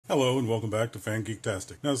Hello and welcome back to Fan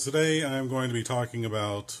Geektastic. Now today I'm going to be talking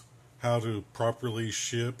about how to properly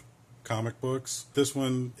ship comic books. This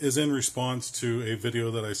one is in response to a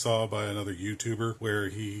video that I saw by another YouTuber where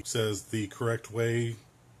he says the correct way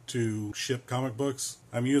to ship comic books.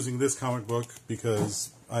 I'm using this comic book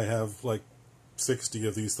because I have like 60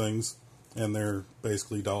 of these things and they're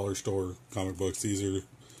basically dollar store comic books. These are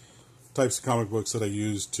types of comic books that I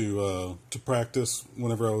used to practice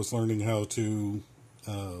whenever I was learning how to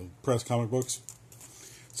press comic books.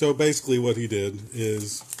 So basically what he did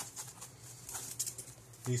is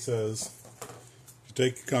he says you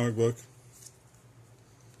take your comic book,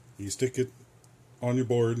 you stick it on your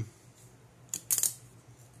board,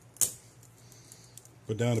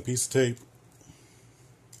 put down a piece of tape,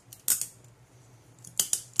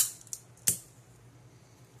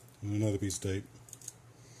 and another piece of tape,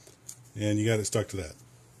 and you got it stuck to that.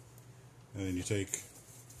 And then you take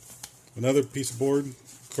another piece of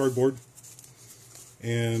cardboard,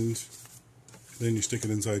 and then you stick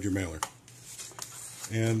it inside your mailer.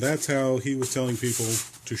 And that's how he was telling people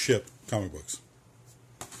to ship comic books.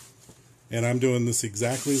 And I'm doing this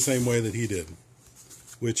exactly the same way that he did,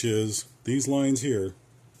 which is these lines here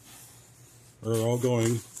are all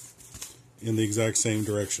going in the exact same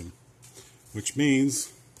direction, which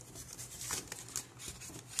means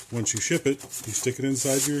once you ship it, you stick it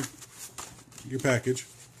inside your package,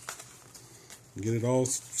 get it all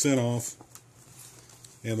sent off,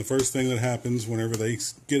 and the first thing that happens whenever they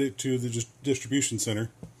get it to the distribution center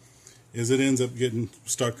is it ends up getting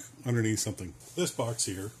stuck underneath something. This box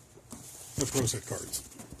here are Pro Set cards.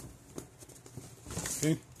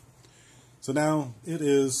 Okay, so now it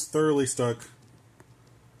is thoroughly stuck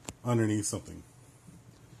underneath something,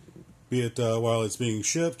 be it while it's being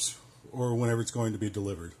shipped or whenever it's going to be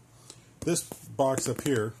delivered. This box up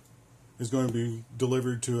here is going to be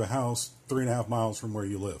delivered to a house 3.5 miles from where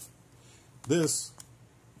you live. This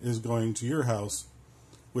is going to your house,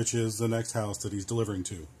 which is the next house that he's delivering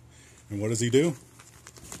to. And what does he do?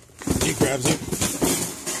 He grabs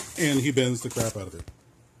it and he bends the crap out of it,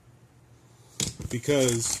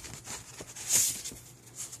 because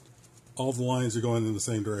all the lines are going in the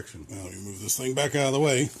same direction. Now let me move this thing back out of the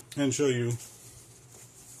way and show you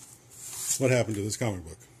what happened to this comic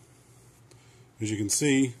book. As you can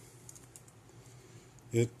see,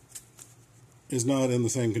 it is not in the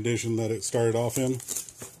same condition that it started off in.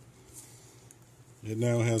 It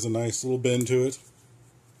now has a nice little bend to it.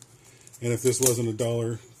 And if this wasn't a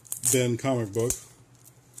dollar bin comic book,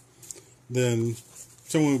 then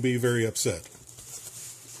someone would be very upset.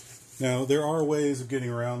 Now, there are ways of getting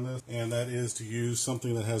around this, and that is to use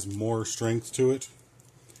something that has more strength to it.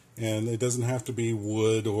 And it doesn't have to be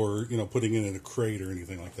wood or, putting it in a crate or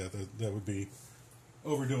anything like that. That would be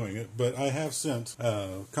overdoing it. But I have sent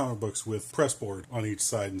comic books with press board on each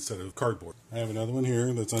side instead of cardboard. I have another one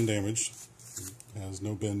here that's undamaged. It has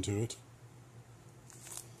no bend to it.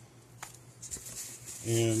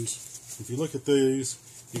 And if you look at these,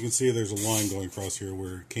 you can see there's a line going across here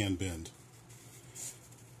where it can bend.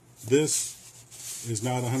 This is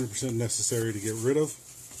not 100% necessary to get rid of,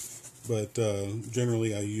 but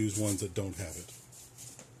generally I use ones that don't have it.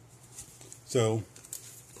 So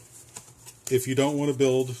if you don't want to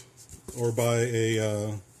build or buy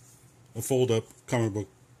a fold-up comic book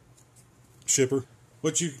shipper,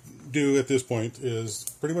 what you do at this point is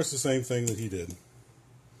pretty much the same thing that he did.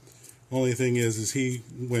 Only thing is he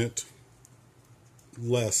went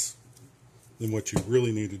less than what you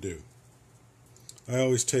really need to do. I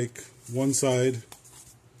always take one side,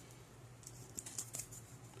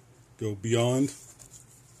 go beyond,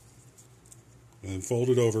 and fold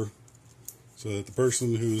it over so that the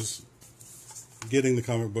person who's getting the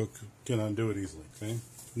comic book can undo it easily. Okay.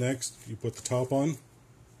 Next, you put the top on,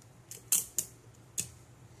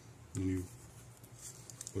 and you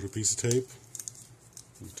put a piece of tape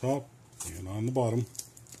on the top and on the bottom,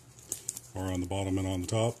 or on the bottom and on the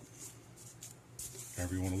top,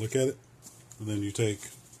 however you want to look at it. And then you take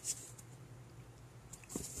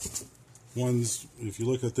ones, if you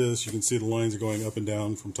look at this, you can see the lines are going up and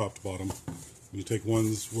down from top to bottom. You take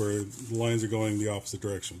ones where the lines are going the opposite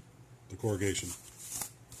direction, the corrugation.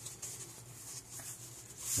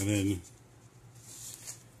 And then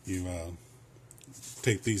you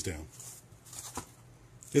tape these down.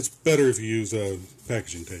 It's better if you use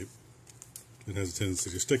packaging tape. It has a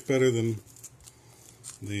tendency to stick better than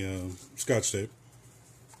the Scotch tape.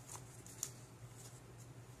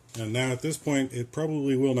 And now at this point, it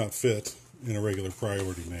probably will not fit in a regular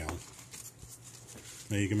priority mail.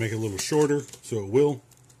 Now you can make it a little shorter, so it will.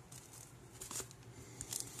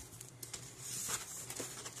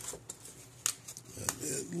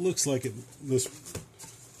 It looks like this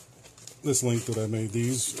this length that I made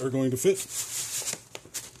these are going to fit.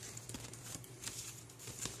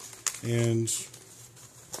 And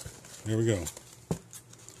there we go.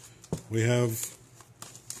 We have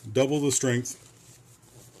double the strength,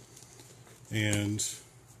 and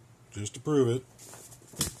just to prove it,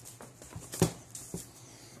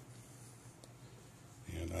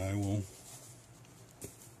 and I will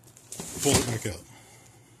pull it back up.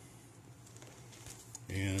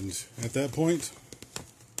 And at that point,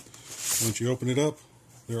 once you open it up,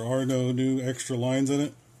 there are no new extra lines in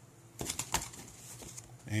it,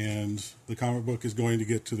 and the comic book is going to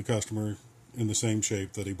get to the customer in the same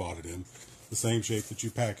shape that he bought it in, the same shape that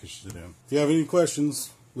you packaged it in. If you have any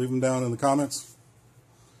questions, leave them down in the comments.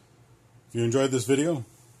 If you enjoyed this video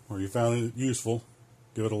or you found it useful,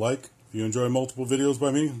 give it a like. If you enjoy multiple videos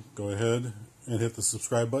by me, go ahead and hit the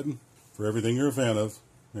subscribe button for everything you're a fan of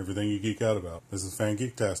and everything you geek out about. This is Fan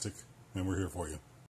Geektastic, and we're here for you.